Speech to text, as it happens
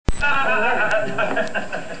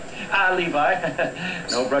Levi.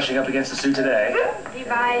 No brushing up against the suit today.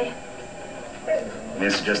 Levi. May I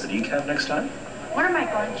suggest the decaf next time? What am I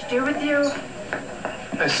going to do with you?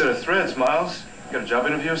 Nice set of threads, Myles. Got a job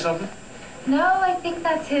interview or something? No, I think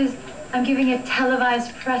that's his I'm giving a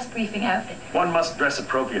televised press briefing outfit. One must dress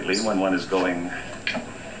appropriately when one is going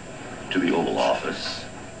to the Oval Office.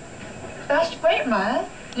 That's great, Myles.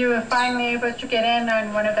 You were finally able to get in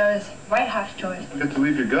on one of those White House tours. You have to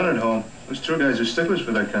leave your gun at home. Those tour guys are sticklers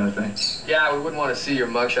for that kind of thing. Yeah, we wouldn't want to see your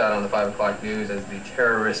mugshot on the 5 o'clock news as the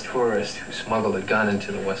terrorist tourist who smuggled a gun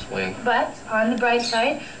into the West Wing. But, on the bright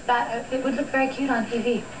side, that outfit would look very cute on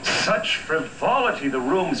TV. Such frivolity. The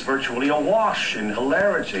room's virtually awash in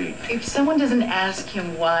hilarity. If someone doesn't ask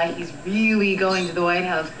him why he's really going to the White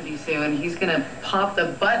House pretty soon, he's gonna pop the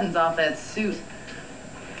buttons off that suit.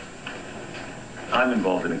 I'm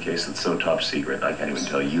involved in a case that's so top secret, I can't even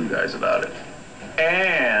tell you guys about it.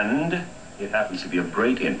 And it happens to be of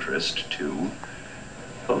great interest to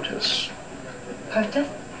POTUS. POTUS?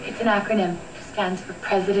 It's an acronym. It stands for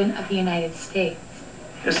President of the United States.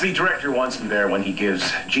 Yes, the director wants me there when he gives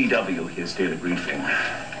GW his daily briefing.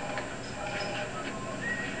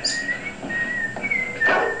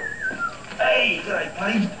 Hey, g'day,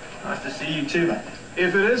 buddy. Nice to see you too, mate.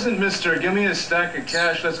 If it isn't Mr. Give me a stack of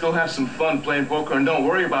cash, let's go have some fun playing poker and don't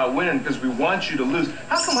worry about winning because we want you to lose.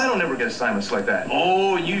 How come I don't ever get assignments like that?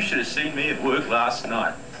 Oh, you should have seen me at work last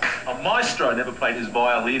night. A maestro never played his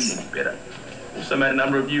violin any better. Also made a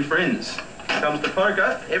number of new friends. When it comes to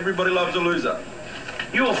poker, everybody loves a loser.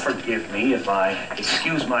 You'll forgive me if I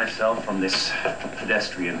excuse myself from this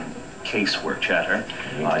pedestrian casework chatter.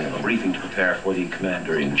 I have a briefing to prepare for the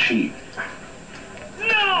Commander-in-Chief.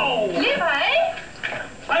 No! Levi?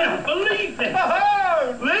 I don't believe this!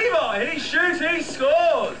 Oh, Levi, he shoots, he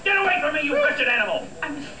scores! Get away from me, you wretched animal!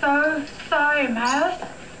 I'm so sorry, Myles.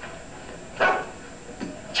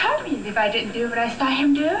 Tell me if I didn't do what I saw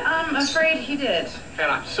him do. I'm afraid he did. And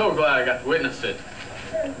I'm so glad I got to witness it.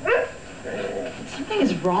 Something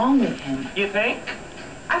is wrong with him. You think?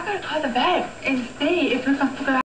 I've got to call the vet and see if we can figure out